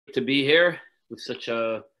to be here with such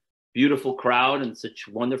a beautiful crowd and such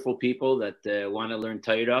wonderful people that want to learn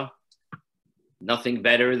Torah. Nothing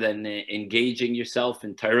better than engaging yourself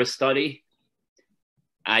in Torah study.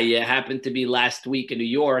 I happened to be last week in New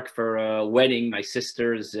York for a wedding. My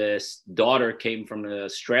sister's daughter came from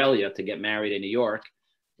Australia to get married in New York,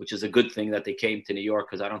 which is a good thing that they came to New York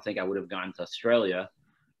because I don't think I would have gone to Australia.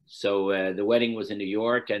 So the wedding was in New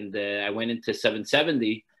York, and I went into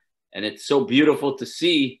 770, and it's so beautiful to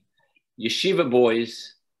see yeshiva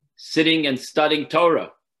boys sitting and studying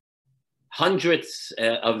Torah. Hundreds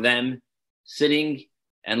of them sitting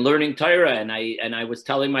and learning Torah. And I was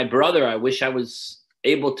telling my brother, I wish I was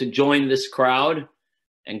able to join this crowd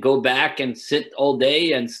and go back and sit all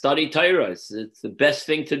day and study Torah. It's the best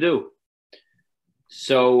thing to do.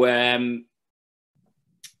 So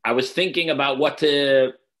I was thinking about what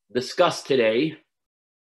to discuss today.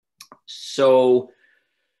 So,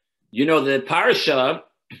 you know, the parsha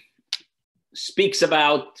speaks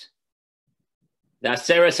about the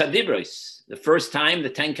Aseres HaDibros, the first time the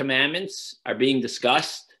 10 Commandments are being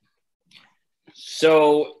discussed.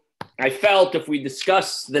 So I felt if we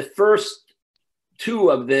discuss the first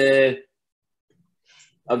two of the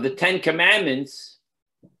 10 Commandments,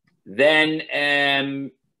 then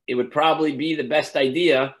it would probably be the best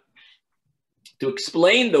idea to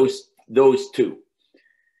explain those two.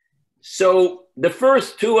 So the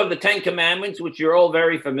first two of the 10 Commandments, which you're all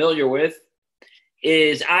very familiar with,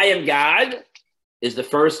 is I am God, is the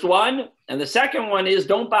first one. And the second one is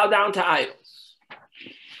don't bow down to idols.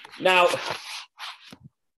 Now,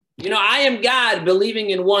 you know, I am God,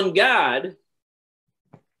 believing in one God,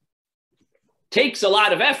 takes a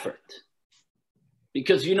lot of effort.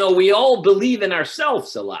 Because, you know, we all believe in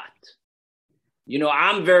ourselves a lot. You know,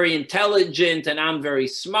 I'm very intelligent, and I'm very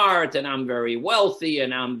smart, and I'm very wealthy,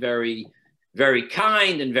 and I'm very, very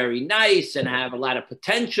kind and very nice, and I have a lot of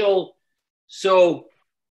potential. So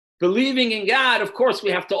believing in God, of course,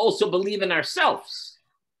 we have to also believe in ourselves.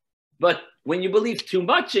 But when you believe too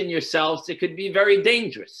much in yourselves, it could be very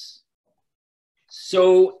dangerous.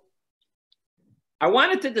 So I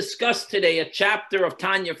wanted to discuss today a chapter of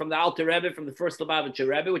Tanya from the Alter Rebbe, from the first Lubavitcher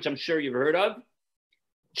Rebbe, which I'm sure you've heard of.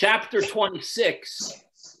 Chapter 26,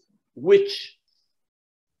 which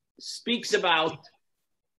speaks about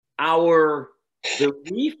our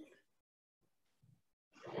belief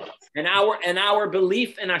and our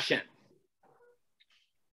belief in Hashem.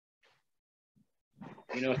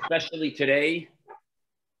 You know, especially today,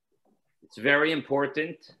 it's very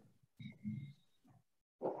important,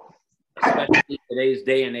 especially today's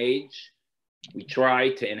day and age. We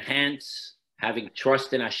try to enhance having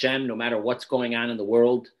trust in Hashem, no matter what's going on in the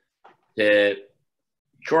world, to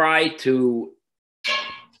try to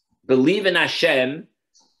believe in Hashem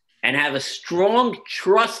and have a strong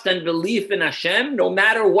trust and belief in Hashem, no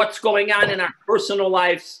matter what's going on in our personal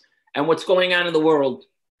lives and what's going on in the world.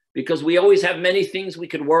 Because we always have many things we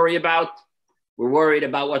could worry about. We're worried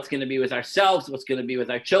about what's going to be with ourselves, what's going to be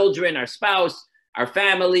with our children, our spouse, our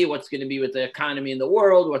family, what's going to be with the economy in the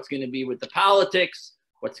world, what's going to be with the politics,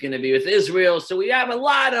 what's going to be with Israel. So we have a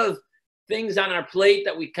lot of things on our plate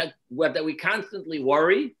that we constantly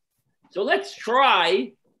worry. So let's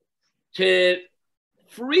try to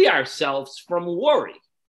free ourselves from worry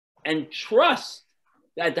and trust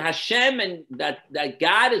that Hashem and that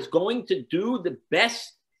God is going to do the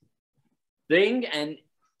best thing, and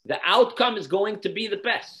the outcome is going to be the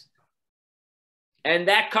best. And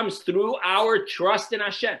that comes through our trust in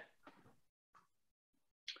Hashem.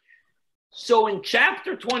 So in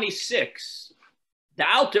chapter 26, the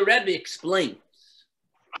Alter Rebbe explains,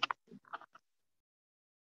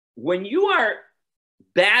 when you are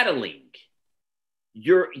battling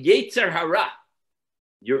your Yetzer Hara,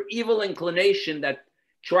 your evil inclination that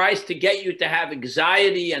tries to get you to have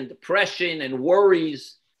anxiety and depression and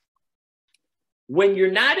worries, when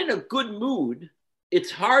you're not in a good mood,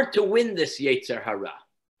 it's hard to win this Yetzer Hara.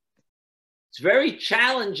 It's very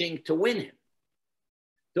challenging to win him.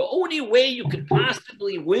 The only way you could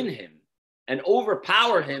possibly win him and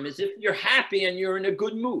overpower him is if you're happy and you're in a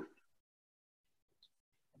good mood.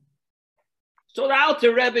 So the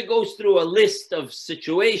Alter Rebbe goes through a list of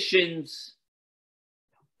situations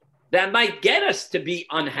that might get us to be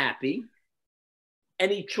unhappy,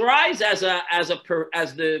 and he tries as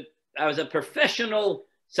a professional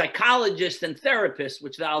psychologist and therapist,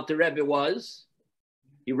 which the Alter Rebbe was.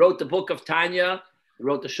 He wrote the book of Tanya, he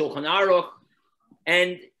wrote the Shulchan Aruch,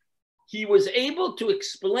 and he was able to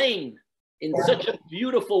explain in such a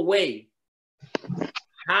beautiful way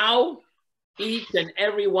how each and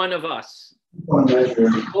every one of us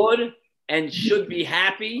could and should be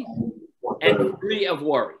happy and free of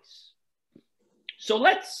worries. So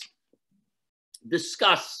let's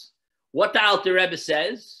discuss what the Alter Rebbe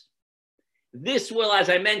says. This will, as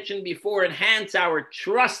I mentioned before, enhance our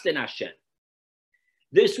trust in Hashem.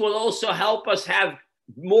 This will also help us have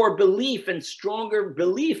more belief and stronger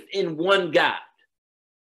belief in one God,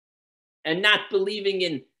 and not believing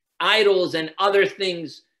in idols and other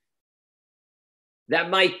things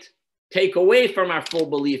that might take away from our full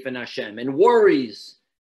belief in Hashem, and worries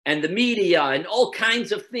and the media and all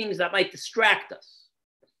kinds of things that might distract us.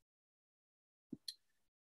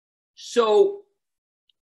 So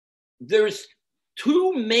there's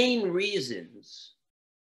two main reasons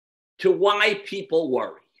to why people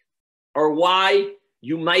worry or why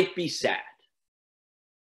you might be sad.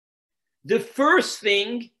 The first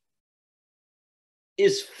thing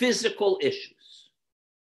is physical issues,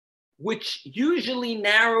 which usually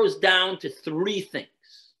narrows down to three things.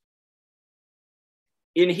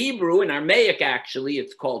 In Hebrew, in Aramaic actually,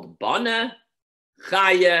 it's called Bana,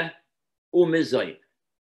 Chaya, Umezoyim.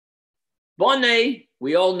 Bane,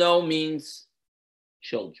 we all know, means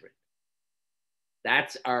children.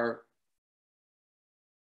 That's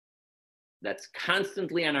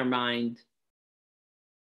constantly on our mind.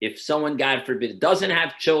 If someone, God forbid, doesn't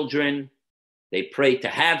have children, they pray to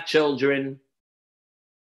have children.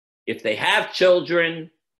 If they have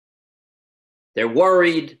children, they're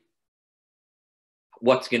worried.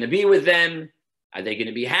 What's going to be with them? Are they going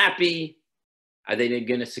to be happy? Are they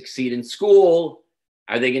going to succeed in school?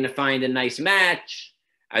 Are they going to find a nice match?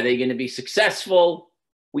 Are they going to be successful?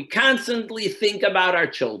 We constantly think about our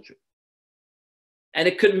children. And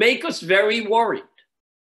it could make us very worried.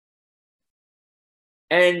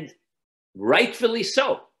 And rightfully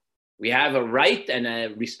so. We have a right and a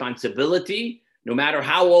responsibility, no matter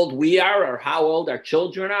how old we are or how old our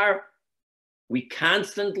children are, we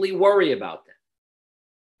constantly worry about them.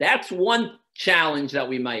 That's one challenge that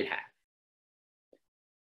we might have.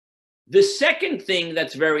 The second thing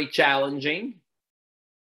that's very challenging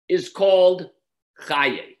is called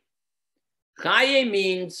chaye. Chaye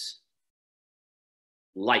means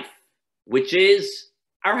life, which is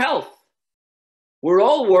our health. We're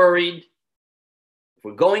all worried if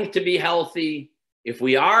we're going to be healthy. If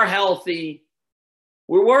we are healthy,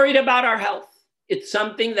 we're worried about our health. It's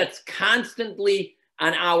something that's constantly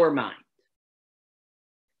on our mind.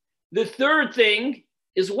 The third thing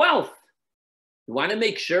is wealth. We want to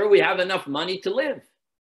make sure we have enough money to live.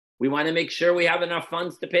 We want to make sure we have enough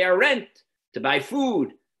funds to pay our rent, to buy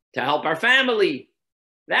food, to help our family.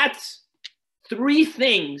 That's three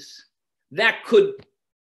things that could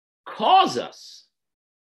cause us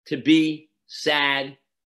to be sad,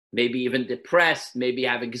 maybe even depressed, maybe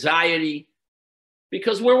have anxiety,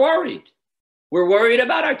 because we're worried. We're worried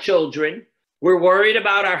about our children, we're worried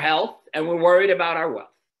about our health, and we're worried about our wealth.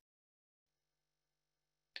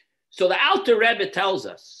 So the Alter Rebbe tells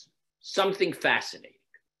us something fascinating.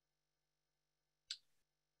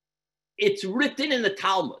 It's written in the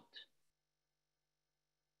Talmud.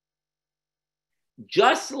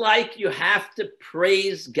 Just like you have to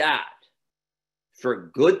praise God for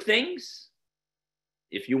good things,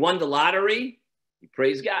 if you won the lottery, you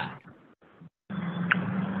praise God.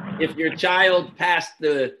 If your child passed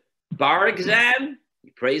the bar exam,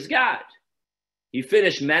 you praise God. You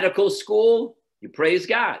finished medical school, you praise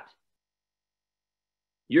God.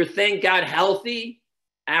 You're, thank God, healthy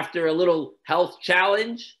after a little health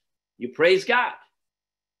challenge, you praise God.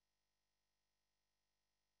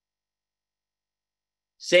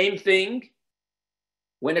 Same thing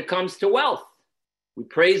when it comes to wealth. We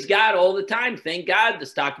praise God all the time. Thank God the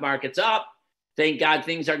stock market's up. Thank God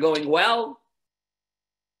things are going well.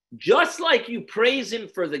 Just like you praise him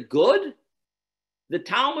for the good, the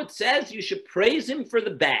Talmud says you should praise him for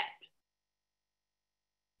the bad.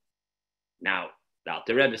 Now, the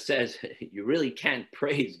Alter Rebbe says you really can't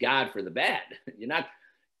praise God for the bad. You're not.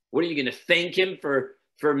 What are you going to thank him for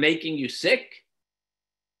making you sick?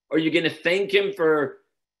 Or are you going to thank him for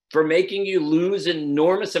making you lose an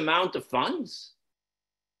enormous amount of funds?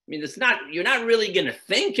 I mean, you're not really going to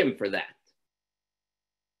thank him for that.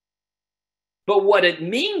 But what it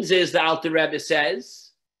means is, the Alter Rebbe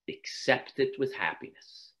says, accept it with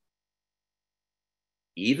happiness.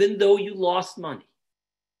 Even though you lost money,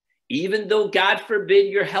 even though, God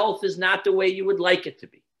forbid, your health is not the way you would like it to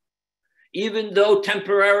be, even though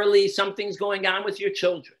temporarily something's going on with your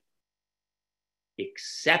children,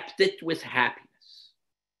 accept it with happiness.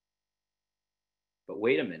 But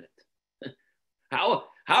wait a minute. How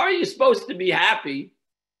are you supposed to be happy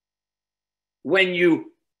when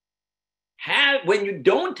you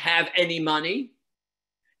don't have any money,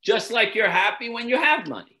 just like you're happy when you have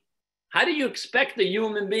money? How do you expect a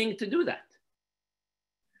human being to do that?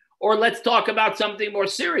 Or let's talk about something more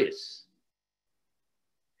serious.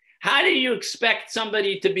 How do you expect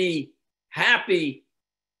somebody to be happy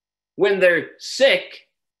when they're sick,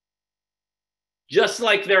 just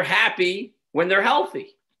like they're happy when they're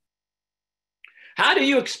healthy? How do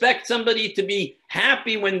you expect somebody to be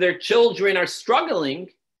happy when their children are struggling,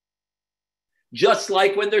 just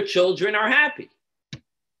like when their children are happy?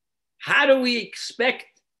 How do we expect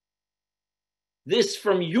this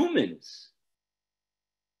from humans?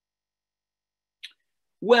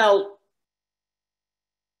 Well,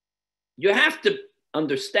 you have to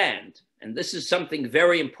understand, and this is something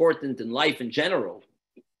very important in life in general.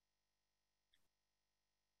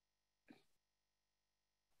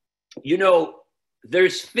 You know,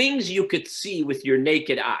 there's things you could see with your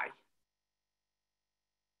naked eye.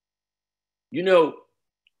 You know,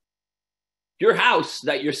 your house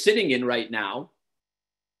that you're sitting in right now,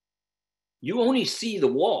 you only see the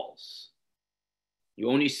walls.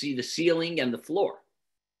 You only see the ceiling and the floor.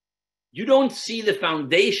 You don't see the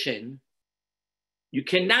foundation. You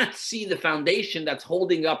cannot see the foundation that's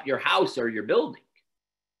holding up your house or your building.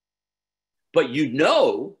 But you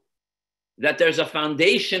know that there's a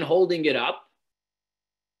foundation holding it up,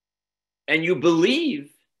 and you believe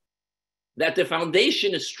that the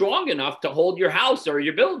foundation is strong enough to hold your house or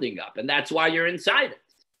your building up, and that's why you're inside it.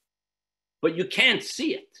 But you can't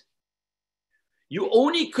see it. You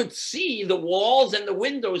only could see the walls and the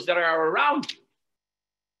windows that are around you.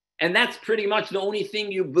 And that's pretty much the only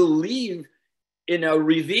thing you believe in a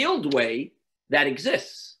revealed way that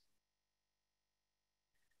exists.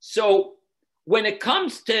 So when it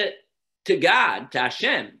comes to God, to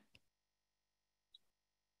Hashem,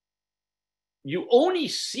 you only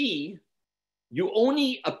see, you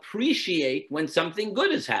only appreciate when something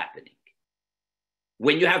good is happening.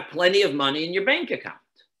 When you have plenty of money in your bank account.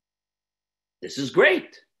 This is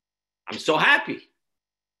great. I'm so happy.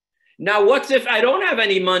 Now, what's if I don't have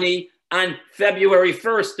any money on February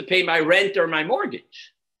 1st to pay my rent or my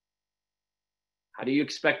mortgage? How do you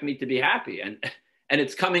expect me to be happy? And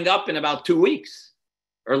it's coming up in about 2 weeks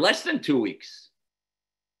or less than 2 weeks.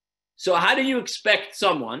 So how do you expect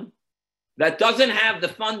someone that doesn't have the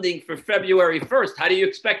funding for February 1st, how do you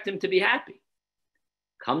expect him to be happy?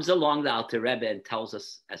 Comes along the Alter Rebbe and tells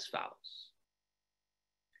us as follows.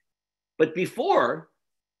 But before,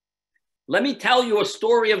 let me tell you a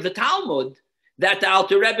story of the Talmud that the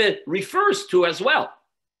Alter Rebbe refers to as well.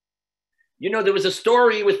 You know, there was a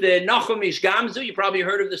story with the Nachum Ish Gamzu. You probably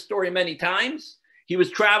heard of the story many times. He was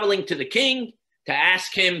traveling to the king to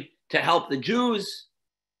ask him to help the Jews.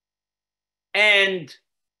 And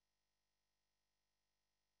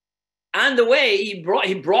on the way, he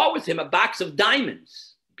brought with him a box of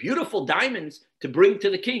diamonds, beautiful diamonds to bring to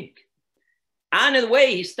the king. On the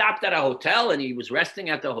way, he stopped at a hotel and he was resting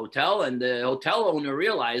at the hotel, and the hotel owner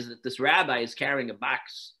realized that this rabbi is carrying a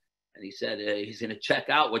box. And he said he's going to check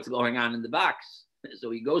out what's going on in the box. So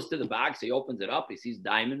he goes to the box, he opens it up, he sees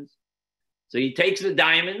diamonds. So he takes the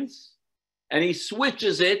diamonds and he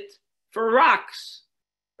switches it for rocks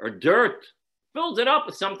or dirt, fills it up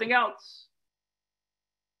with something else.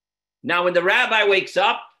 Now, when the rabbi wakes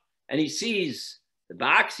up and he sees the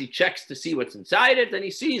box, he checks to see what's inside it, and he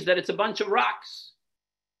sees that it's a bunch of rocks.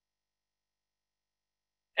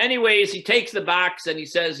 Anyways, he takes the box and he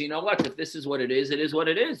says, you know what, if this is what it is what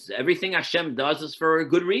it is. Everything Hashem does is for a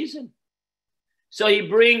good reason. So he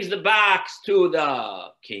brings the box to the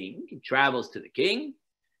king. He travels to the king.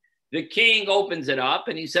 The king opens it up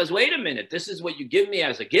and he says, wait a minute, this is what you give me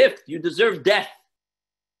as a gift. You deserve death.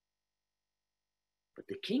 But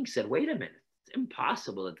the king said, wait a minute. It's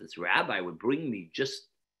impossible that this rabbi would bring me just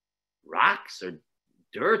rocks or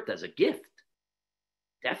dirt as a gift.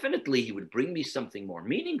 Definitely he would bring me something more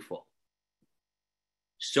meaningful.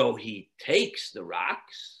 So he takes the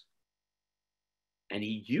rocks and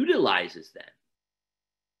he utilizes them.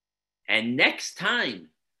 And next time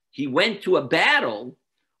he went to a battle,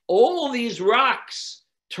 all these rocks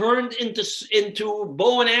turned into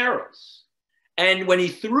bow and arrows. And when he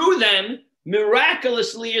threw them,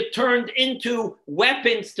 miraculously, it turned into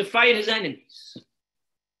weapons to fight his enemies.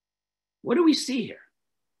 What do we see here?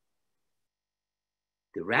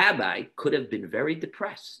 The rabbi could have been very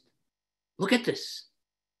depressed. Look at this.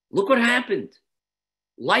 Look what happened.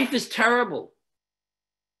 Life is terrible.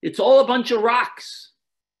 It's all a bunch of rocks.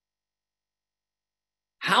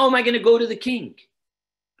 How am I going to go to the king?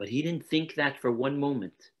 But he didn't think that for one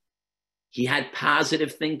moment. He had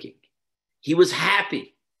positive thinking. He was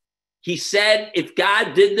happy. He said, if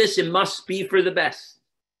God did this, it must be for the best.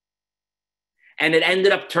 And it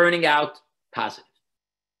ended up turning out positive.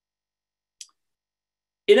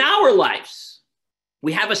 In our lives,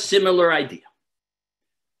 we have a similar idea.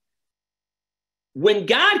 When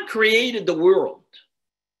God created the world,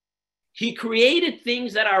 he created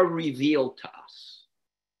things that are revealed to us.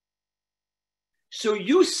 So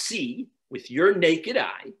you see with your naked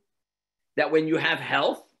eye that when you have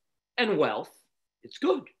health and wealth, it's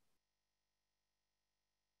good.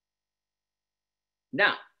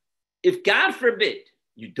 Now, if God forbid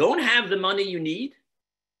you don't have the money you need,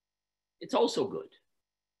 it's also good.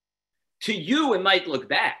 To you, it might look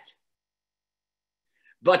bad.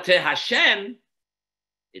 But to Hashem,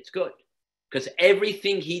 it's good. Because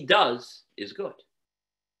everything he does is good.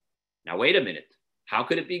 Now, wait a minute. How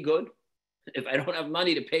could it be good? If I don't have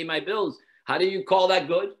money to pay my bills, how do you call that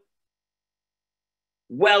good?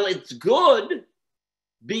 Well, it's good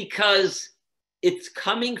because it's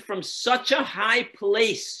coming from such a high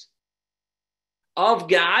place of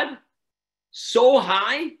God, so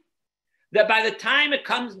high that by the time it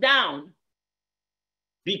comes down,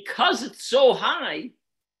 because it's so high,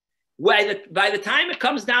 by the time it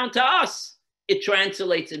comes down to us, it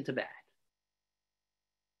translates into bad.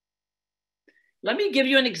 Let me give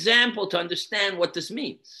you an example to understand what this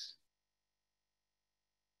means.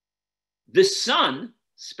 The sun,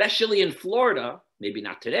 especially in Florida, maybe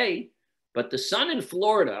not today, but the sun in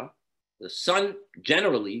Florida, the sun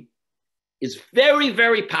generally, is very,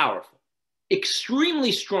 very powerful,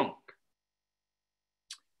 extremely strong.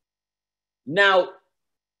 Now,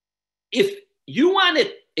 if you want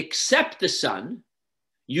to accept the sun,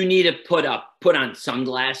 you need to put on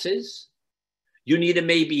sunglasses. You need to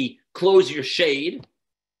maybe close your shade,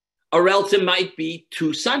 or else it might be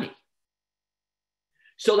too sunny.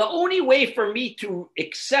 So the only way for me to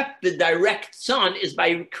accept the direct sun is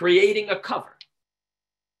by creating a cover.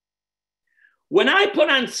 When I put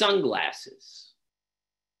on sunglasses,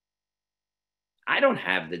 I don't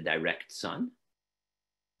have the direct sun.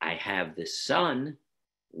 I have the sun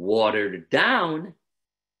watered down,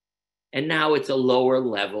 and now it's a lower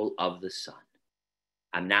level of the sun.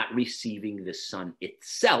 I'm not receiving the sun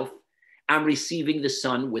itself. I'm receiving the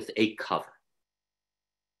sun with a cover.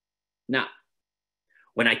 Now,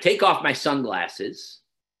 when I take off my sunglasses,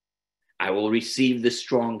 I will receive the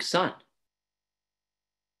strong sun.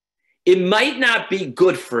 It might not be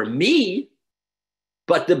good for me,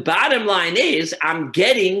 but the bottom line is I'm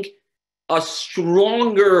getting a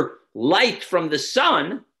stronger light from the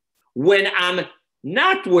sun when I'm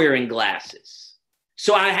not wearing glasses.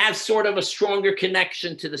 So I have sort of a stronger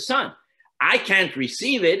connection to the sun. I can't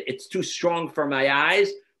receive it. It's too strong for my eyes,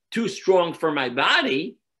 too strong for my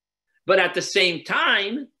body. But at the same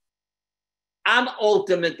time, I'm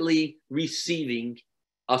ultimately receiving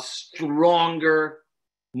a stronger,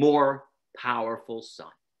 more powerful sun.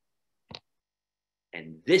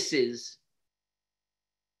 And this is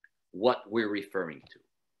what we're referring to.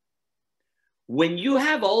 When you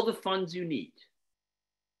have all the funds you need,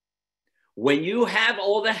 when you have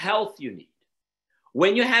all the health you need,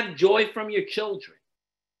 when you have joy from your children,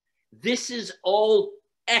 this is all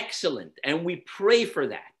excellent, and we pray for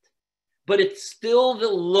that. But it's still the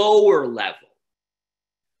lower level.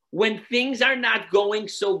 When things are not going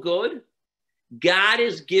so good, God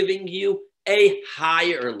is giving you a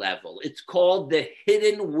higher level. It's called the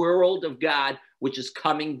hidden world of God, which is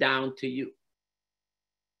coming down to you.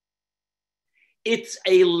 It's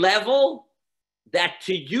a level that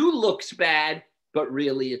to you looks bad, but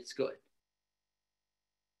really it's good.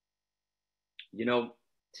 You know,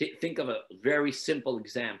 think of a very simple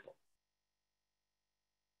example.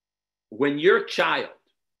 When your child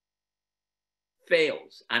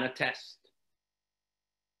fails on a test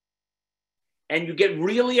and you get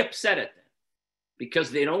really upset at them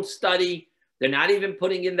because they don't study, they're not even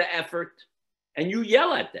putting in the effort, and you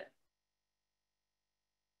yell at them.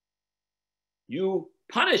 You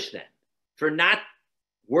punish them for not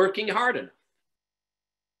working hard enough.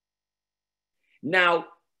 Now,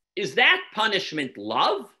 is that punishment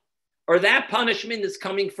love, or that punishment is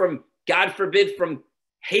coming from, God forbid, from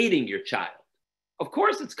hating your child? Of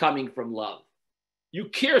course it's coming from love. You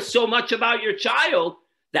care so much about your child,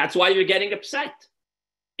 that's why you're getting upset.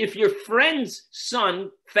 If your friend's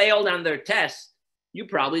son failed on their test, you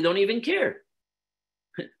probably don't even care.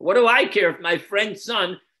 What do I care if my friend's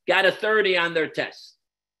son got a 30 on their test?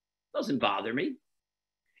 Doesn't bother me.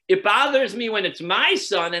 It bothers me when it's my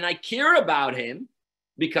son and I care about him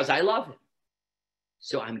because I love him.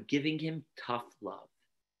 So I'm giving him tough love.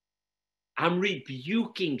 I'm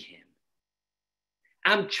rebuking him.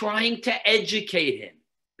 I'm trying to educate him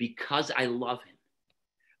because I love him,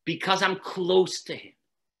 because I'm close to him.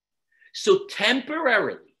 So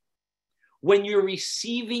temporarily, when you're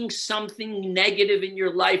receiving something negative in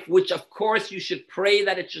your life, which of course you should pray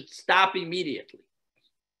that it should stop immediately.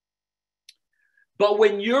 But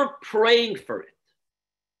when you're praying for it,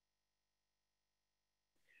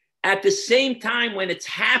 At the same time, when it's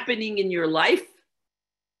happening in your life,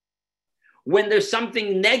 when there's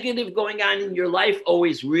something negative going on in your life,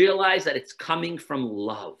 always realize that it's coming from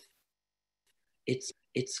love. It's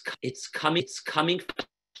coming from,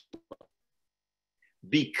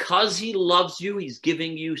 because he loves you, he's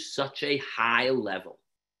giving you such a high level.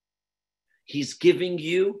 He's giving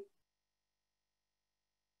you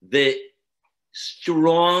the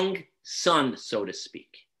strong sun, so to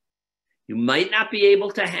speak. You might not be able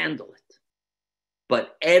to handle it,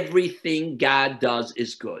 but everything God does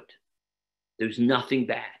is good. There's nothing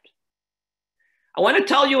bad. I want to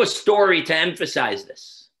tell you a story to emphasize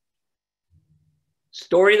this.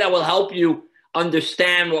 Story that will help you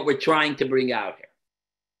understand what we're trying to bring out here.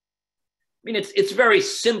 I mean, it's a very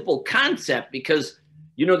simple concept because,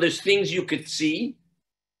 you know, there's things you could see.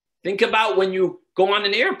 Think about when you go on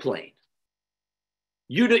an airplane.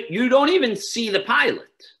 You don't even see the pilot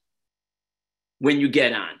when you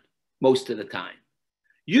get on most of the time.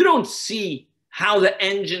 You don't see how the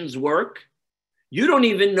engines work. You don't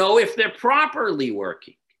even know if they're properly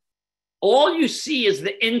working. All you see is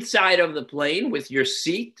the inside of the plane with your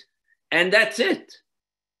seat, and that's it.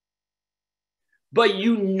 But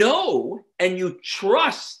you know and you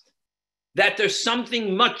trust that there's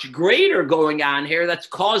something much greater going on here that's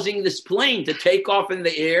causing this plane to take off in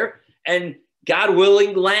the air and, God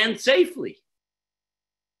willing, land safely.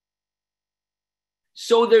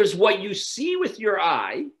 So there's what you see with your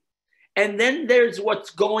eye, and then there's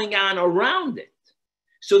what's going on around it.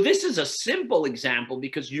 So this is a simple example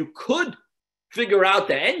because you could figure out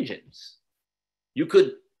the engines. You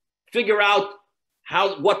could figure out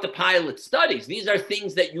what the pilot studies. These are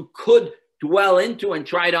things that you could dwell into and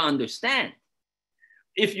try to understand.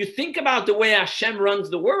 If you think about the way Hashem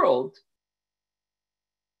runs the world,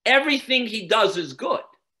 everything he does is good.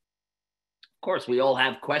 Of course, we all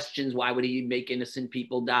have questions. Why would he make innocent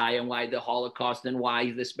people die? And why the Holocaust? And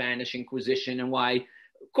why the Spanish Inquisition? And why?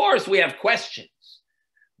 Of course, we have questions.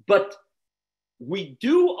 But we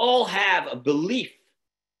do all have a belief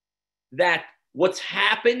that what's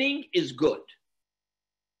happening is good.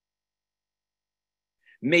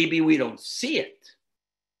 Maybe we don't see it.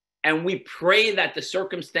 And we pray that the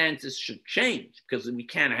circumstances should change because we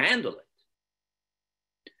can't handle it.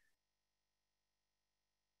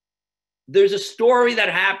 There's a story that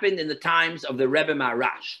happened in the times of the Rebbe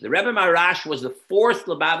Marash. The Rebbe Marash was the fourth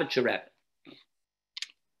Lubavitcher Rebbe.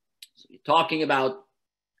 So you're talking about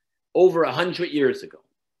over 100 years ago.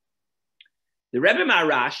 The Rebbe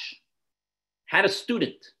Marash had a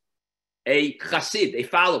student, a chassid, a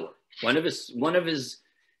follower, one of his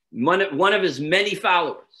many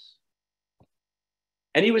followers.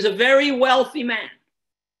 And he was a very wealthy man.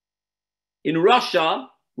 In Russia,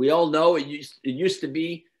 we all know it used to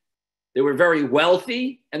be, they were very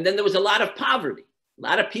wealthy, and then there was a lot of poverty. A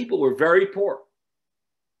lot of people were very poor.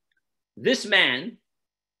 This man,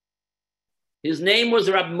 his name was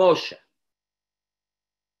Rabbi Moshe.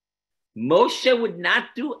 Moshe would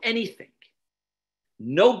not do anything.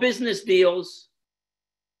 No business deals,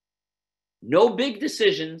 no big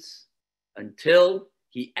decisions until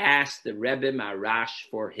he asked the Rebbe Marash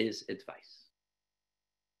for his advice.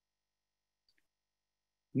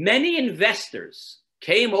 Many investors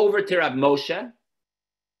came over to Rabbi Moshe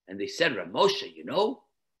and they said, Rabbi Moshe, you know,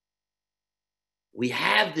 we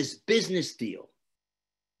have this business deal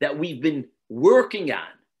that we've been working on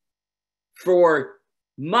for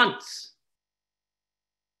months.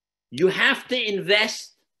 You have to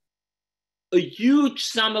invest a huge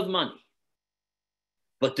sum of money.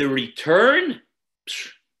 But the return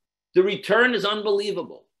is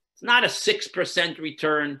unbelievable. It's not a 6%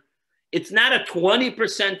 return. It's not a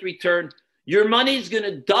 20% return. Your money is going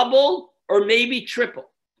to double or maybe triple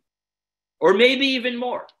or maybe even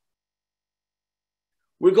more.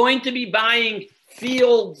 We're going to be buying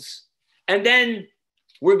fields and then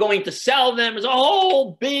we're going to sell them. It's a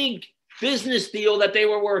whole big business deal that they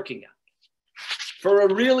were working on for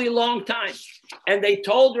a really long time. And they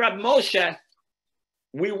told Rabbi Moshe,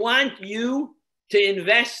 we want you to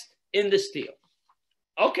invest in this deal.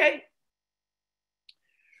 Okay.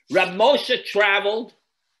 Rabbi Moshe traveled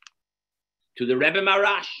to the Rebbe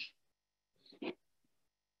Marash.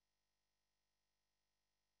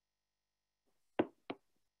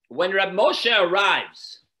 When Rabbi Moshe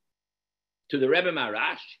arrives to the Rebbe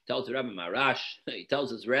Marash, he tells the Rebbe Marash, he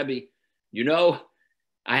tells his Rebbe, you know,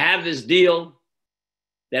 I have this deal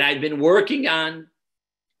that I've been working on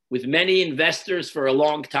with many investors for a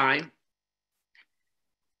long time.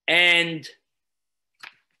 And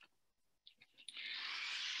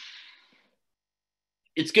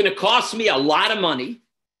it's going to cost me a lot of money.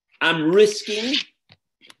 I'm risking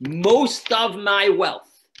most of my wealth.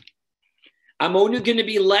 I'm only going to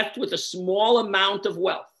be left with a small amount of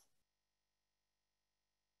wealth.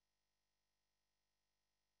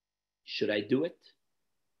 Should I do it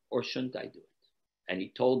or shouldn't I do it? And he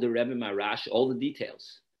told the Rebbe Marash all the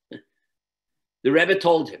details. The Rebbe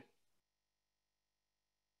told him,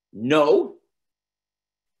 no,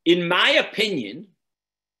 in my opinion,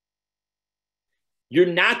 you're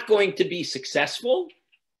not going to be successful.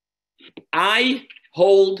 I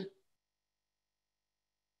hold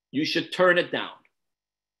you should turn it down.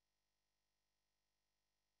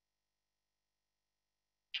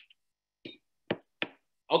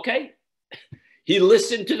 Okay. He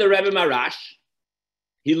listened to the Rebbe Marash.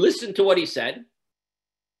 He listened to what he said.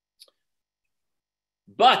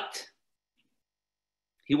 But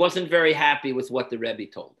he wasn't very happy with what the Rebbe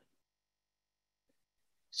told him.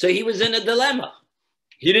 So he was in a dilemma.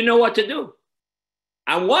 He didn't know what to do.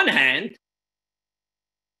 On one hand,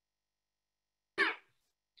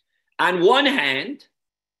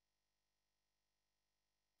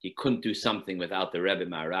 he couldn't do something without the Rebbe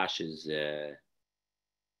Marash's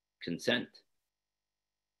consent.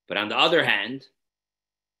 But on the other hand,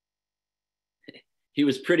 he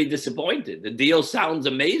was pretty disappointed. The deal sounds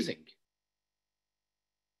amazing.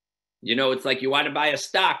 You know, it's like you want to buy a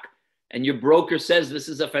stock and your broker says this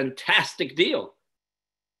is a fantastic deal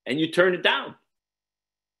and you turn it down.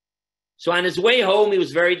 So on his way home, he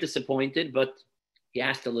was very disappointed, but he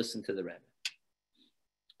has to listen to the Rebbe.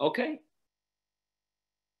 Okay.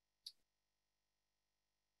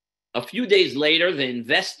 A few days later, the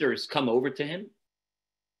investors come over to him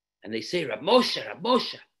and they say, Rab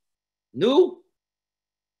Moshe, no?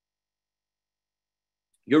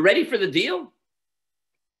 You're ready for the deal?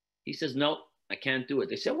 He says, no, I can't do it.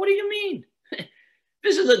 They said, what do you mean?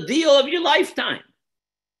 This is a deal of your lifetime.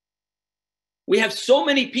 We have so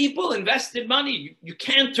many people invested money. You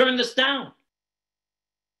can't turn this down.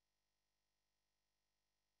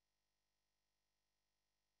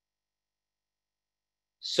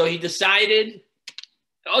 So he decided,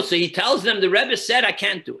 so he tells them, the Rebbe said, I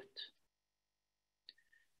can't do it.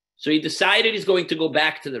 So he decided he's going to go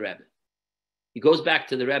back to the Rebbe. He goes back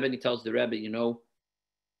to the Rebbe and he tells the Rebbe, you know,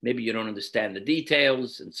 maybe you don't understand the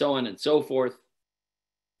details and so on and so forth.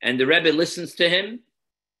 And the Rebbe listens to him.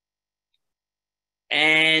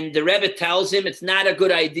 And the Rebbe tells him, it's not a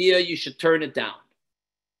good idea. You should turn it down.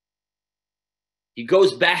 He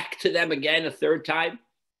goes back to them again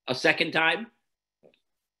a second time.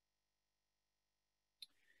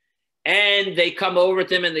 And they come over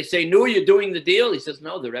to him and they say, no, you're doing the deal. He says,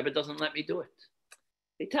 no, the Rebbe doesn't let me do it.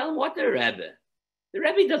 They tell him, what the Rebbe? The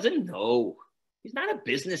Rebbe doesn't know. He's not a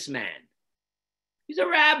businessman. He's a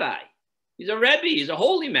rabbi. He's a Rebbe. He's a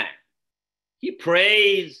holy man. He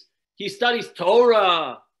prays. He studies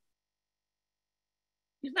Torah.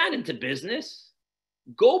 He's not into business.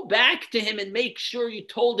 Go back to him and make sure you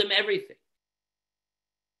told him everything.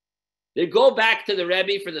 They go back to the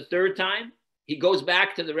Rebbe for the third time. He goes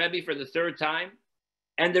back to the Rebbe for the third time.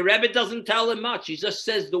 And the Rebbe doesn't tell him much. He just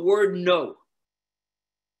says the word no.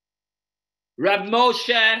 Rab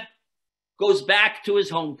Moshe goes back to his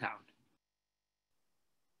hometown.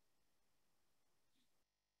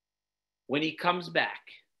 When he comes back,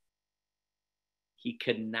 he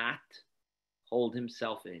cannot hold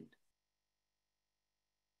himself in.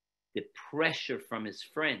 The pressure from his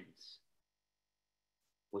friends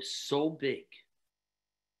was so big.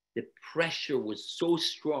 The pressure was so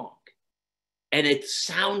strong. And it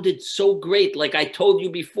sounded so great, like I told you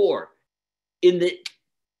before.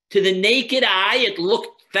 To the naked eye, it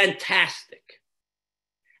looked fantastic.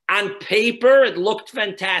 On paper, it looked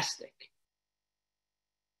fantastic.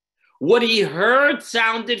 What he heard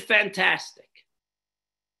sounded fantastic.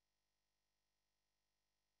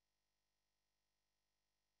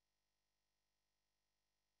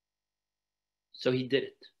 So he did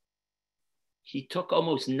it. He took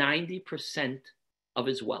almost 90% of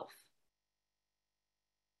his wealth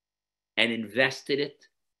and invested it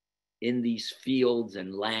in these fields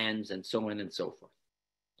and lands and so on and so forth.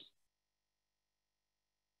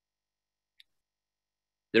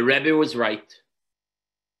 The Rebbe was right.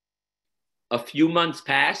 A few months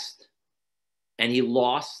passed and he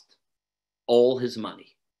lost all his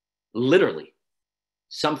money. Literally.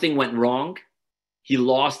 Something went wrong. He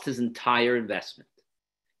lost his entire investment.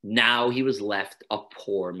 Now he was left a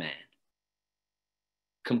poor man.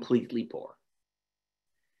 Completely poor.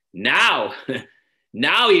 Now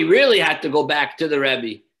he really had to go back to the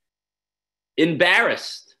Rebbe,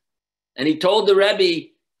 embarrassed. And he told the Rebbe,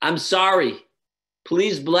 I'm sorry.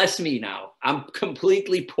 Please bless me now. I'm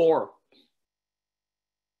completely poor.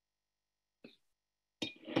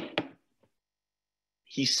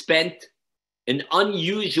 He spent an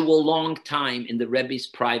unusual long time in the Rebbe's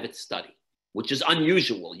private study, which is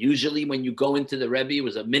unusual. Usually when you go into the Rebbe, it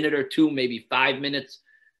was a minute or two, maybe 5 minutes,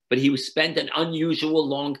 but he spent an unusual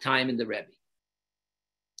long time in the Rebbe.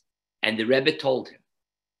 And the Rebbe told him,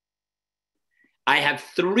 I have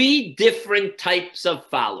 3 different types of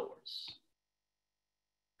followers.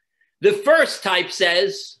 The first type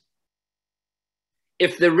says,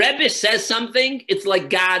 if the Rebbe says something, it's like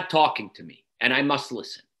God talking to me, and I must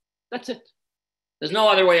listen. That's it. There's no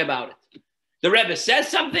other way about it. The Rebbe says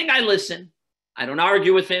something, I listen. I don't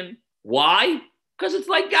argue with him. Why? Because it's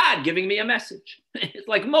like God giving me a message. It's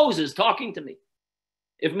like Moses talking to me.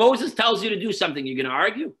 If Moses tells you to do something, you're going to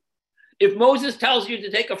argue. If Moses tells you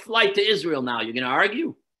to take a flight to Israel now, you're going to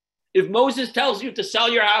argue. If Moses tells you to sell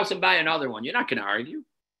your house and buy another one, you're not going to argue.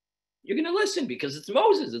 You're going to listen because it's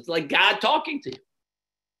Moses. It's like God talking to you.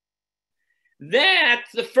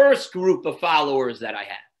 That's the first group of followers that I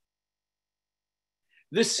have.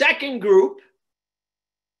 The second group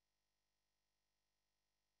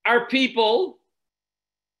are people,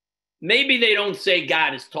 maybe they don't say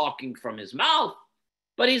God is talking from his mouth,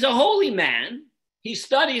 but he's a holy man. He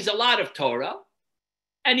studies a lot of Torah,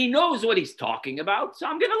 and he knows what he's talking about, so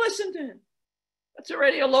I'm going to listen to him. That's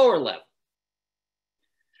already a lower level.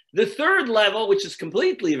 The third level, which is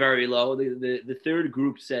completely very low, the third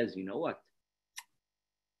group says, you know what?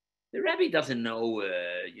 The Rebbe doesn't know,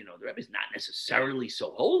 the Rebbe's not necessarily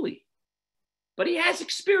so holy, but he has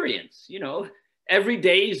experience. Every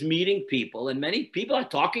day he's meeting people, and many people are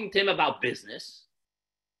talking to him about business.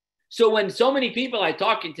 So when so many people are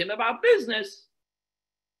talking to him about business,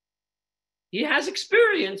 he has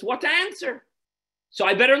experience what to answer. So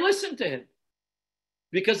I better listen to him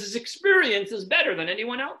because his experience is better than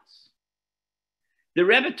anyone else. The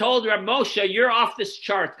Rebbe told Rabbi Moshe, you're off this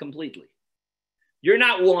chart completely. You're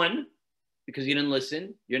not 1 because you didn't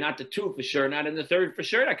listen. You're not the 2 for sure, not in the 3rd for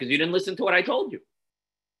sure, because you didn't listen to what I told you.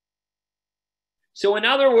 So in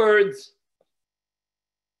other words,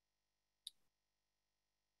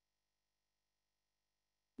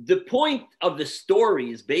 the point of the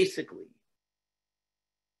story is basically,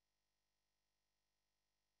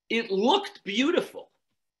 it looked beautiful,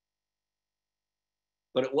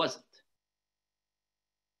 but it wasn't.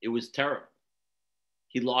 It was terrible.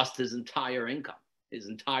 He lost his entire income, his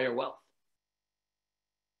entire wealth.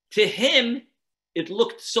 To him, it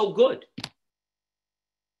looked so good.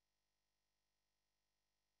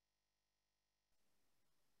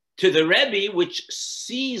 To the Rebbe, which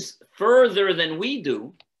sees further than we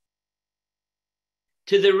do,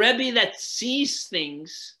 to the Rebbe that sees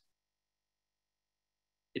things,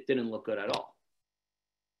 it didn't look good at all.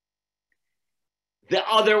 The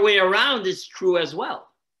other way around is true as well.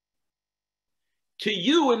 To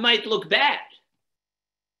you, it might look bad.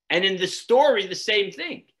 And in the story, the same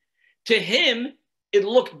thing. To him, it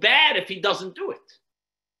looked bad if he doesn't do it.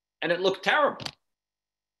 And it looked terrible.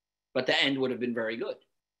 But the end would have been very good.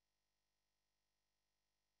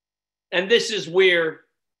 And this is where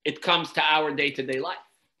it comes to our day-to-day life.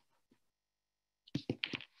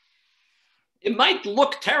 It might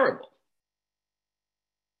look terrible.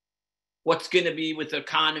 What's going to be with the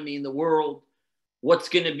economy in the world? What's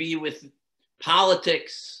going to be with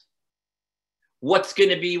politics? What's going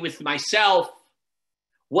to be with myself?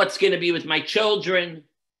 What's going to be with my children?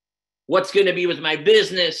 What's going to be with my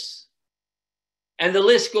business? And the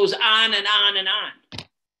list goes on and on and on.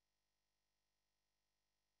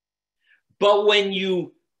 But when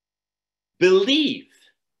you believe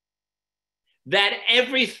that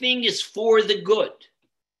everything is for the good,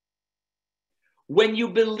 when you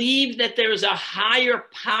believe that there is a higher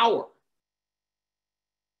power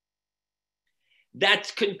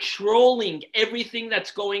that's controlling everything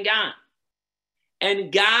that's going on,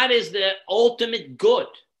 and God is the ultimate good,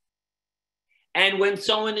 and when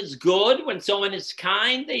someone is good, when someone is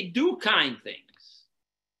kind, they do kind things,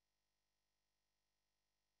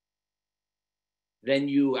 then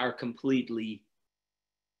you are completely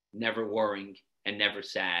never worrying and never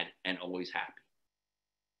sad and always happy.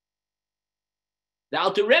 The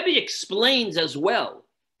Alter Rebbe explains as well,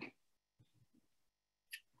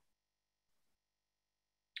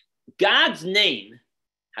 God's name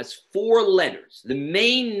has 4 letters. The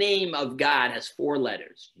main name of God has 4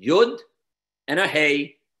 letters, Yud and a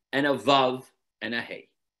Hey and a Vav and a Hey.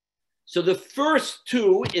 So the first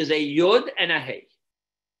 2 is a Yud and a Hey.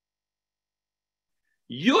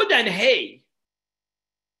 Yud and Hey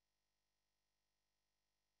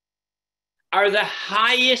are the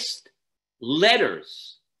highest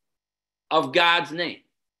letters of God's name.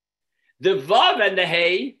 The Vav and the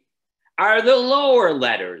Hey are the lower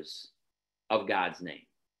letters of God's name.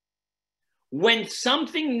 When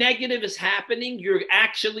something negative is happening, you're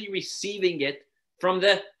actually receiving it from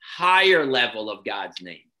the higher level of God's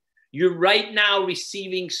name. You're right now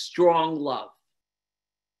receiving strong love.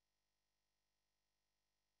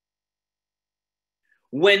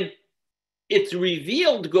 When it's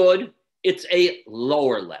revealed good, it's a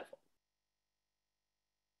lower level.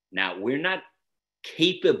 Now, we're not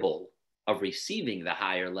capable of receiving the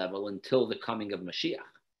higher level until the coming of Mashiach.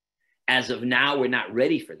 As of now, we're not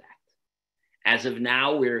ready for that. As of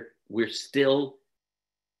now, we're still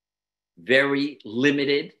very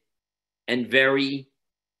limited and very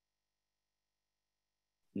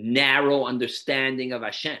narrow understanding of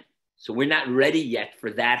Hashem. So we're not ready yet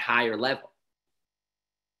for that higher level.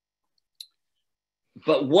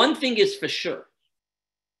 But one thing is for sure.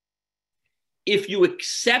 If you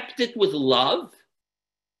accept it with love,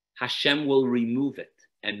 Hashem will remove it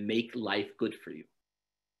and make life good for you.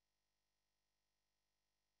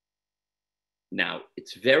 Now,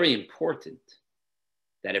 it's very important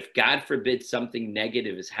that if God forbid something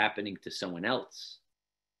negative is happening to someone else,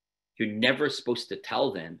 you're never supposed to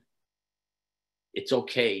tell them, it's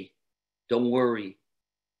okay, don't worry.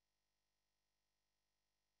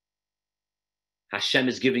 Hashem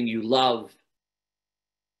is giving you love.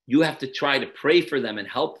 You have to try to pray for them and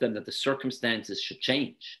help them that the circumstances should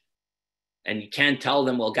change. And you can't tell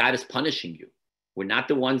them, well, God is punishing you. We're not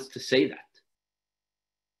the ones to say that.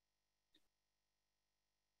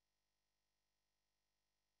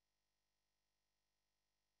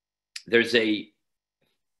 There's a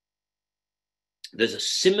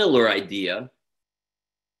similar idea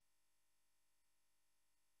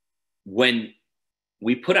when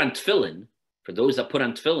we put on tefillin. For those that put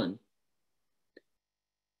on tefillin,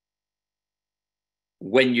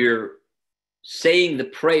 when you're saying the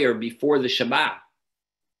prayer before the Shabbat,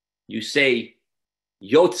 you say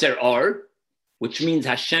Yotzer Or, which means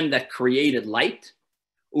Hashem that created light,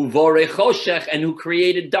 Uvore Choshech, and who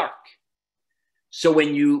created dark. So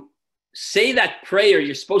when you say that prayer,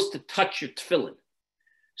 you're supposed to touch your tefillin.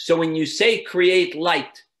 So when you say create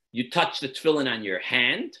light, you touch the tefillin on your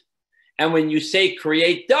hand. And when you say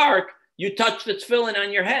create dark, you touch the tefillin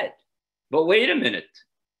on your head. But wait a minute.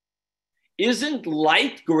 Isn't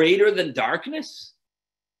light greater than darkness?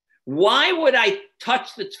 Why would I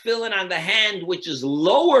touch the tefillin on the hand, which is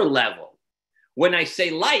lower level, when I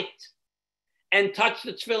say light, and touch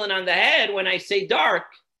the tefillin on the head when I say dark?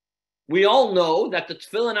 We all know that the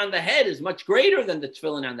tefillin on the head is much greater than the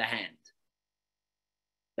tefillin on the hand.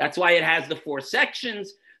 That's why it has the 4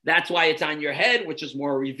 sections. That's why it's on your head, which is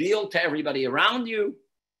more revealed to everybody around you.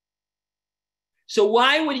 So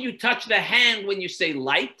why would you touch the hand when you say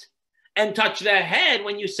light and touch the head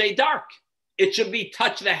when you say dark? It should be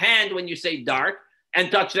touch the hand when you say dark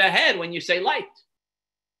and touch the head when you say light.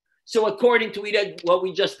 So according to what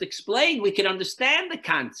we just explained, we can understand the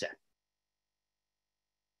concept.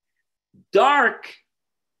 Dark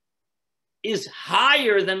is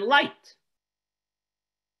higher than light.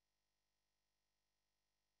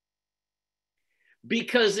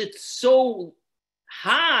 Because it's so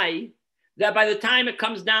high that by the time it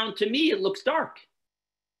comes down to me, it looks dark.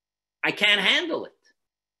 I can't handle it.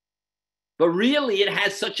 But really, it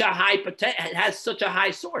has such a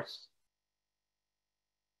high source.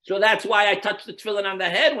 So that's why I touch the tefillin on the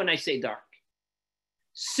head when I say dark.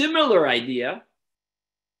 Similar idea.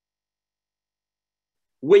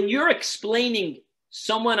 When you're explaining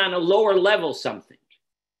someone on a lower level something,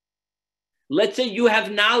 let's say you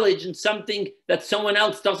have knowledge in something that someone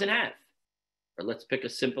else doesn't have. Or let's pick a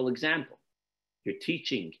simple example. You're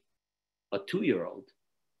teaching a 2-year-old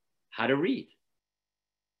how to read.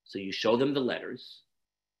 So you show them the letters,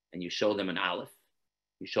 and you show them an aleph,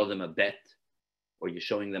 you show them a bet, or you're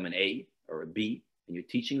showing them an A or a B, and you're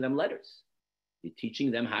teaching them letters. You're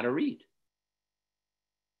teaching them how to read.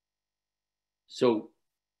 So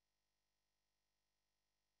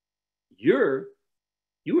you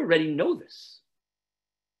already know this,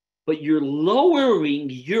 but you're lowering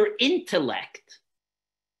your intellect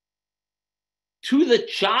to the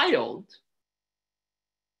child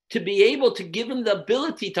to be able to give him the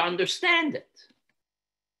ability to understand it.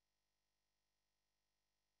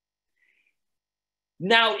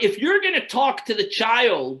 Now, if you're going to talk to the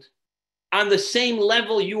child on the same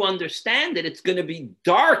level you understand it, it's going to be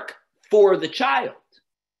dark for the child.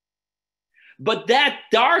 But that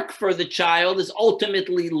dark for the child is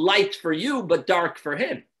ultimately light for you, but dark for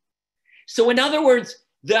him. So in other words,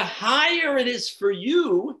 the higher it is for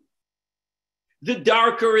you, the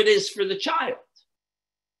darker it is for the child.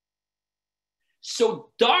 So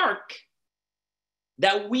dark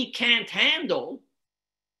that we can't handle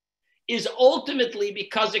is ultimately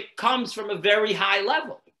because it comes from a very high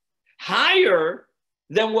level. higher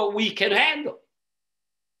than what we can handle.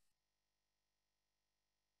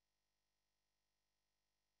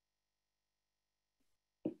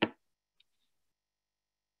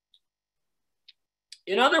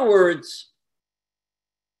 In other words,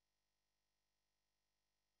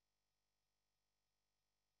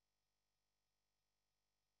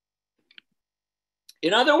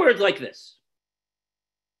 like this.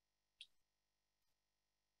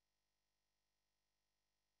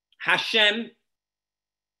 Hashem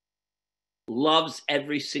loves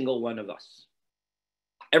every single one of us.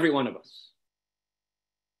 Every one of us.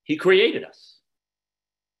 He created us.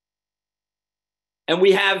 And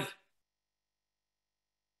we have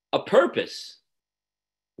a purpose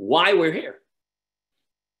why we're here.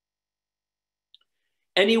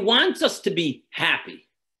 And he wants us to be happy.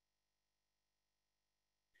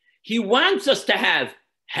 He wants us to have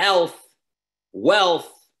health,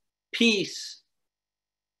 wealth, peace.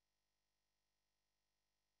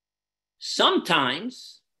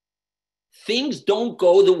 Sometimes things don't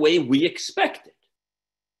go the way we expected.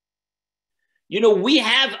 You know, we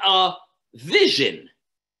have a vision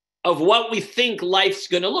of what we think life's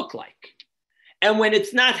going to look like. And when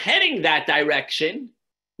it's not heading that direction,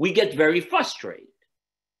 we get very frustrated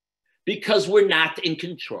because we're not in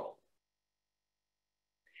control.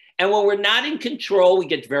 And when we're not in control, we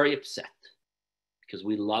get very upset because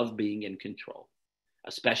we love being in control,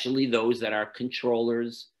 especially those that are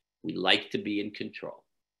controllers. We like to be in control.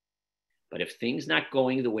 But if things not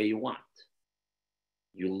going the way you want,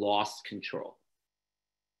 you lost control.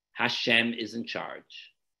 Hashem is in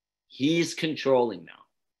charge. He's controlling now.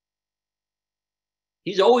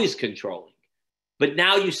 He's always controlling. But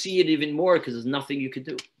now you see it even more because there's nothing you could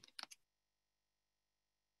do.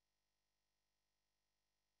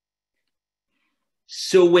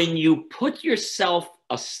 So when you put yourself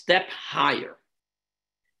a step higher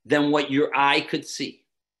than what your eye could see,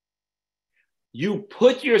 you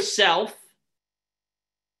put yourself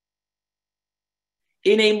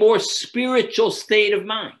in a more spiritual state of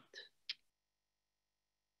mind.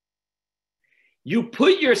 You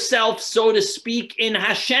put yourself, so to speak, in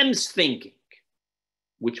Hashem's thinking,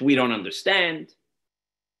 which we don't understand.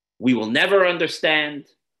 We will never understand.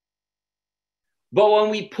 But when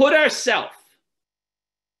we put ourselves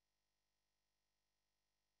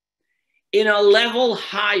in a level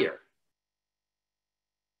higher,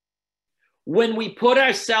 when we put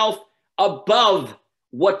ourselves above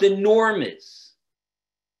what the norm is,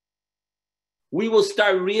 we will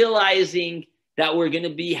start realizing that we're going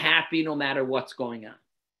to be happy no matter what's going on.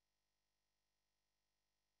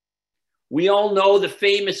 We all know the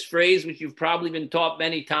famous phrase, which you've probably been taught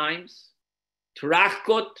many times, Trach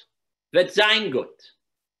gut vet sein gut.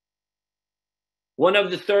 One of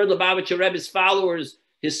the third Lubavitcher Rebbe's followers,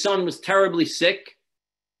 his son was terribly sick,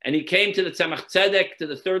 and he came to the Tzemach Tzedek, to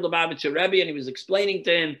the third Lubavitcher Rebbe, and he was explaining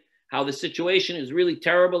to him how the situation is really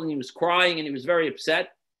terrible, and he was crying, and he was very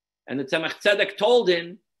upset. And the Tzemach Tzedek told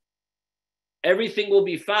him, everything will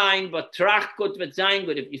be fine, but trach gut vet sein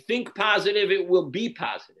gut. If you think positive, it will be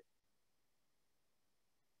positive.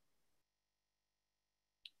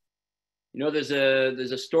 You know, there's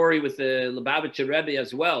a story with the Lubavitcher Rebbe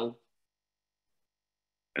as well.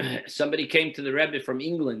 Somebody came to the Rebbe from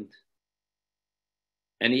England,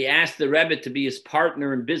 and he asked the Rebbe to be his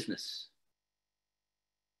partner in business.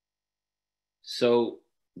 So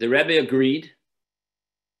the Rebbe agreed.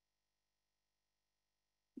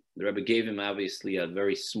 The Rebbe gave him, obviously, a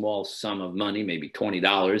very small sum of money, maybe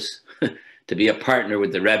 $20, to be a partner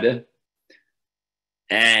with the Rebbe.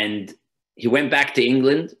 And he went back to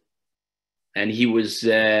England, and he was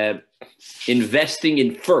investing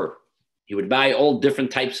in fur. He would buy all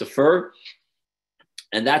different types of fur,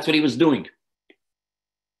 and that's what he was doing.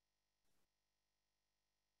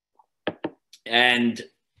 And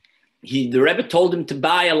the Rebbe told him to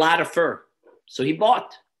buy a lot of fur, so he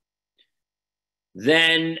bought.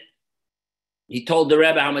 Then he told the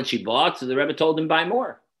Rebbe how much he bought, so the Rebbe told him buy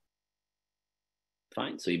more.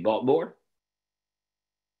 Fine, so he bought more.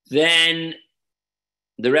 Then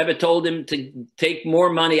the Rebbe told him to take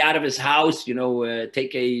more money out of his house, take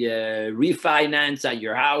a refinance at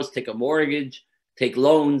your house, take a mortgage, take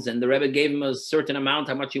loans, and the Rebbe gave him a certain amount,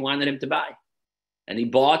 how much he wanted him to buy. And he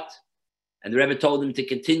bought, and the Rebbe told him to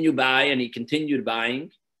continue buy, and he continued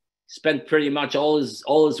buying. Spent pretty much all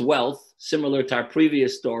his wealth, similar to our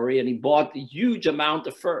previous story, and he bought a huge amount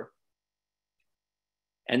of fur.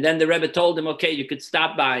 And then the Rebbe told him, okay, you could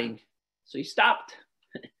stop buying. So he stopped.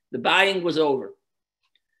 The buying was over.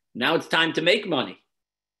 Now it's time to make money.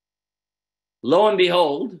 Lo and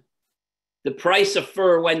behold, the price of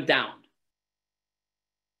fur went down.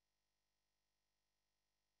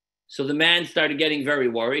 So the man started getting very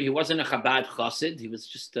worried. He wasn't a Chabad chassid. He was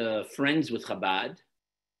just friends with Chabad.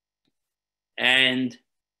 And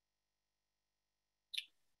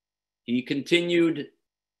he continued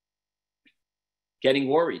getting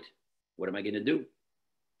worried. What am I going to do?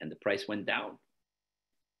 And the price went down.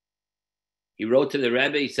 He wrote to the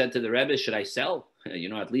Rebbe. He said to the Rebbe, should I sell?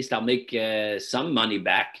 At least I'll make some money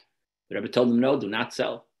back. The Rebbe told him, no, do not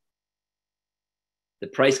sell. The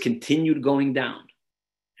price continued going down.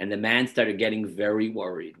 And the man started getting very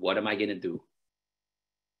worried. What am I going to do?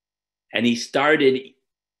 And he started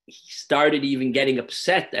even getting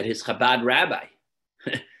upset at his Chabad rabbi.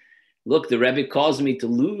 Look, the Rebbe calls me to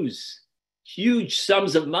lose huge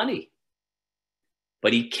sums of money.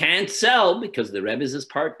 But he can't sell because the Rebbe is his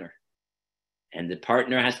partner. And the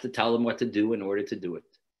partner has to tell him what to do in order to do it.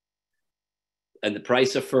 And the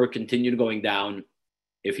price of fur continued going down.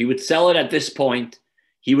 If he would sell it at this point,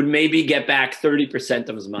 he would maybe get back 30%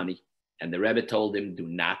 of his money. And the Rebbe told him, do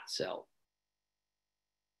not sell.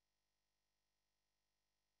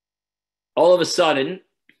 All of a sudden,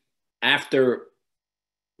 after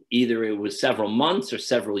either it was several months or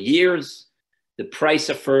several years, the price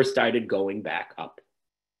of fur started going back up.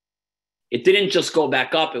 It didn't just go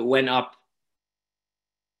back up, it went up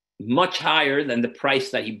much higher than the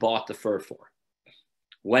price that he bought the fur for.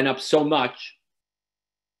 Went up so much,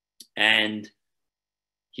 and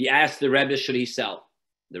he asked the Rebbe, should he sell?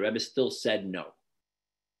 The Rebbe still said no.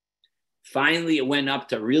 Finally, it went up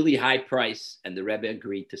to a really high price, and the Rebbe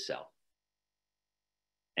agreed to sell.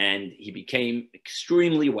 And he became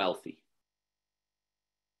extremely wealthy.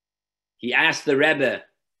 He asked the Rebbe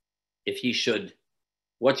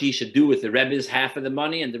what he should do with the Rebbe's half of the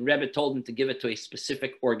money, and the Rebbe told him to give it to a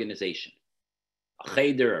specific organization, a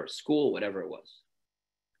cheder or a school, whatever it was.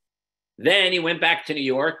 Then he went back to New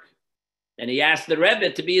York, and he asked the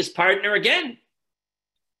Rebbe to be his partner again.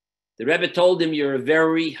 The Rebbe told him, you're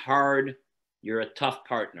a tough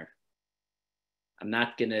partner. I'm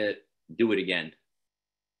not going to do it again.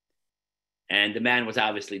 And the man was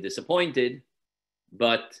obviously disappointed,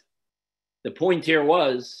 but the point here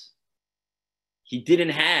was he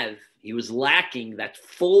was lacking that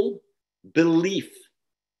full belief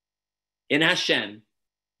in Hashem,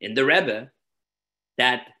 in the Rebbe,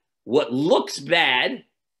 that what looks bad,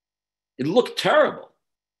 it looked terrible.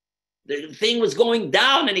 The thing was going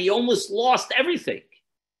down and he almost lost everything.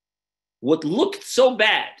 What looked so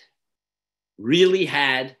bad really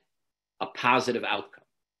had a positive outcome.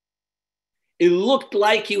 It looked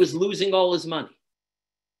like he was losing all his money,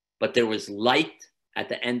 but there was light at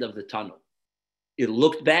the end of the tunnel. It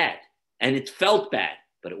looked bad and it felt bad,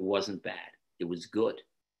 but it wasn't bad. It was good.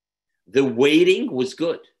 The waiting was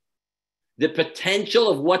good. The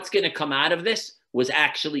potential of what's going to come out of this was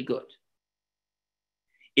actually good.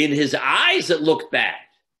 In his eyes, it looked bad.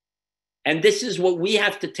 And this is what we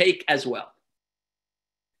have to take as well.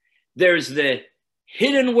 There's the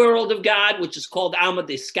hidden world of God, which is called Alma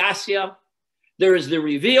Diskasia. There is the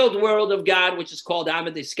revealed world of God, which is called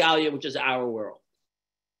Alma Diskalia, which is our world.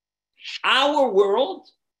 Our world,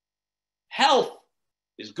 health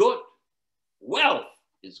is good. Wealth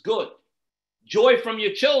is good. Joy from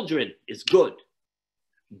your children is good.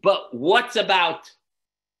 But what's about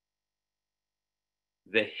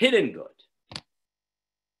the hidden good?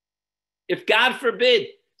 If, God forbid,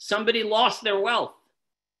 somebody lost their wealth,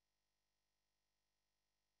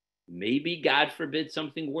 maybe, God forbid,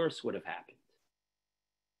 something worse would have happened.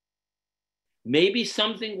 Maybe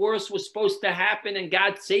something worse was supposed to happen and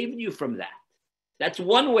God saved you from that. That's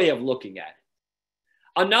one way of looking at it.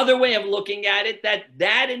 Another way of looking at it,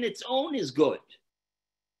 that in its own is good.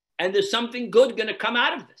 And there's something good going to come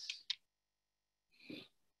out of this.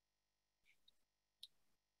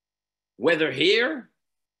 Whether here,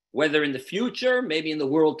 whether in the future, maybe in the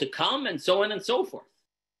world to come, and so on and so forth.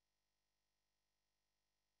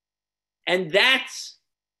 And that's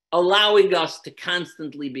allowing us to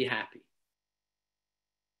constantly be happy.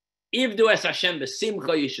 Ivdu es Hashem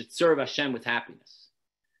b'simcha, you should serve Hashem with happiness.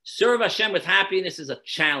 Serve Hashem with happiness is a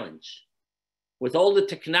challenge. With all the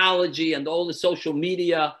technology and all the social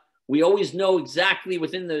media, we always know exactly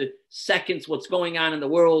within the seconds what's going on in the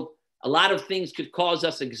world. A lot of things could cause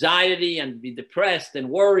us anxiety and be depressed and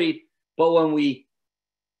worried. But when we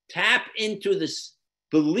tap into this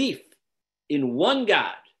belief in one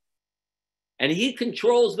God, and He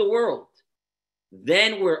controls the world,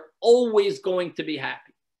 then we're always going to be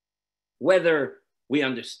happy. Whether we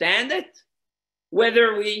understand it,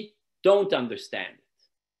 whether we don't understand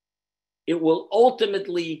it. It will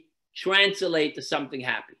ultimately translate to something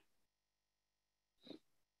happy.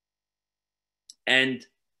 And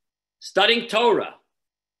studying Torah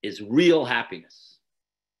is real happiness.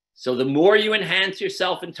 So the more you enhance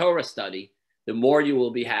yourself in Torah study, the more you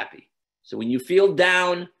will be happy. So when you feel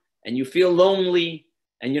down and you feel lonely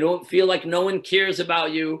and you don't feel like no one cares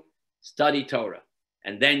about you, study Torah.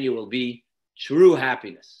 And then you will be true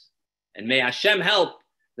happiness. And may Hashem help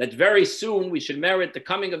that very soon we should merit the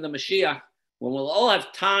coming of the Mashiach, when we'll all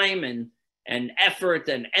have time and effort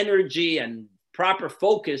and energy and proper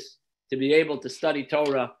focus to be able to study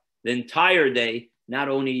Torah the entire day, not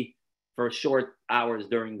only for short hours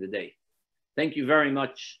during the day. Thank you very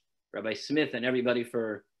much, Rabbi Smith, and everybody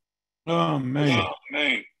for... Oh, man.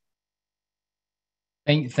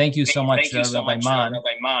 Thank you so much, Rabbi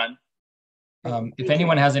Mann. If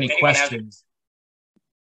anyone has any questions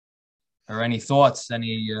or any thoughts,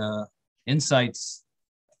 any insights.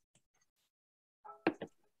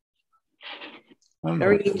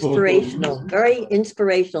 Very inspirational,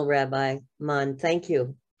 Rabbi Mann. Thank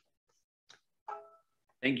you.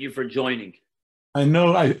 Thank you for joining. I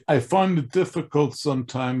know I find it difficult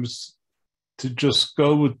sometimes to just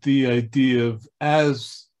go with the idea of,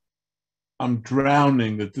 as I'm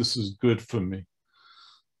drowning, that this is good for me.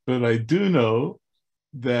 But I do know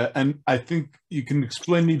that, and I think you can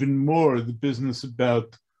explain even more the business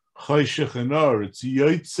about Choshech and Or. It's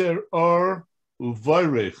Yotzer Or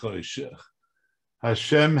Uvayrei Choshech.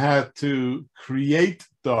 Hashem had to create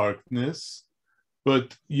darkness,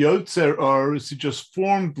 but Yotzer Or is he just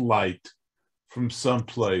formed light from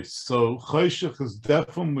someplace. So Choshech is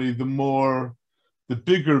definitely the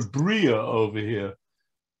bigger Bria over here.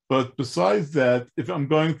 But besides that, if I'm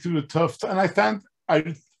going through a tough time, and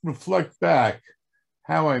I reflect back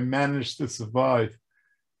how I managed to survive.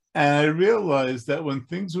 And I realized that when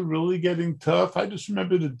things were really getting tough, I just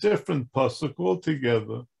remembered a different pasuk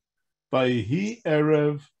altogether. Vayihi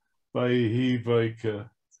Erev, Vayihi Vaika.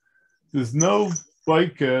 There's no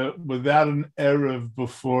Vaika without an Erev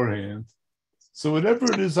beforehand. So whatever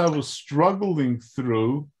it is I was struggling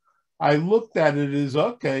through, I looked at it as,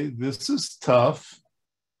 okay, this is tough,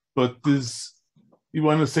 but there's, you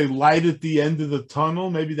want to say light at the end of the tunnel?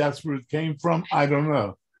 Maybe that's where it came from. I don't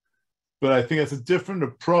know. But I think it's a different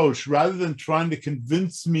approach. Rather than trying to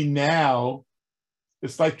convince me now,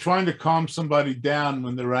 it's like trying to calm somebody down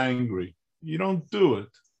when they're angry. You don't do it.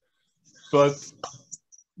 But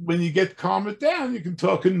when you get calmed down, you can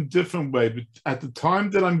talk in a different way. But at the time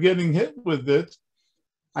that I'm getting hit with it,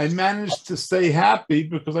 I managed to stay happy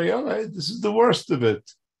because all right, this is the worst of it.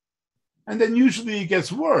 And then usually it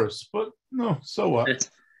gets worse, but no, so what?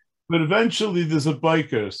 But eventually there's a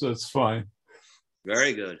biker, so it's fine.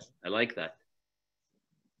 Very good. I like that.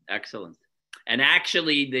 Excellent. And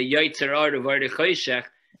actually, the Yotzer Or of Choshech,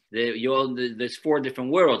 there's 4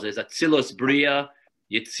 different worlds. There's Atzilus, Bria,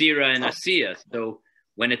 Yetzira, and Asiya. So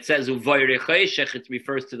when it says Uvayrei Choshech, it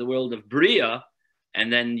refers to the world of Bria,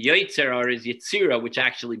 and then Yotzer Or is Yetzira, which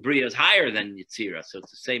actually Bria is higher than Yetzira. So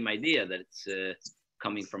it's the same idea that it's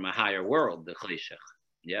coming from a higher world, the Choshech.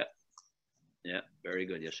 Yeah. Yeah, very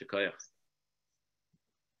good. Yeshikoyach.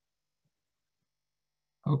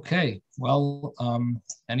 Okay. Well,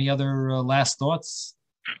 any other last thoughts?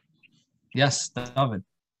 Yes, David.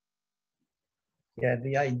 Yeah,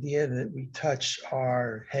 the idea that we touch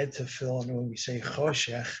our head to fill, and when we say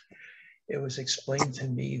choshech, it was explained to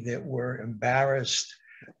me that we're embarrassed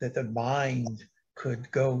that the mind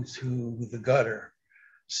could go to the gutter.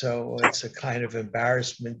 So it's a kind of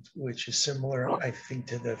embarrassment, which is similar, I think,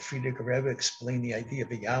 to the Frierdiker Rebbe explained the idea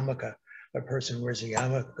of a yarmulke. A person wears a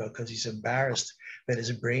yarmulke because he's embarrassed that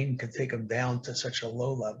his brain could take him down to such a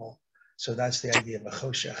low level. So that's the idea of a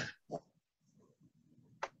choshech.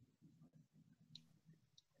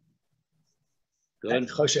 Good.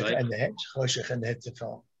 Choshech Right. and the head, choshech and the head to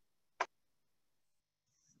fill.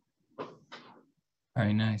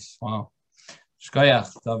 Very nice. Wow.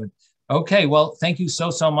 Shkoyach, David. Okay, well, thank you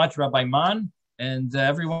so much, Rabbi Mann, and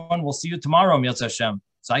everyone. We'll see you tomorrow, Mirz Hashem.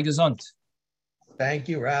 Sei gesund. Thank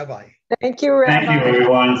you, Rabbi. Thank you, Rabbi. Thank you,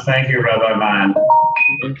 everyone. Thank you, Rabbi Mann.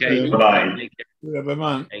 Okay. Bye-bye. Take care. Rabbi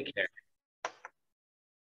Mann. Take care.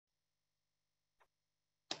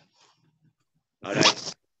 All right.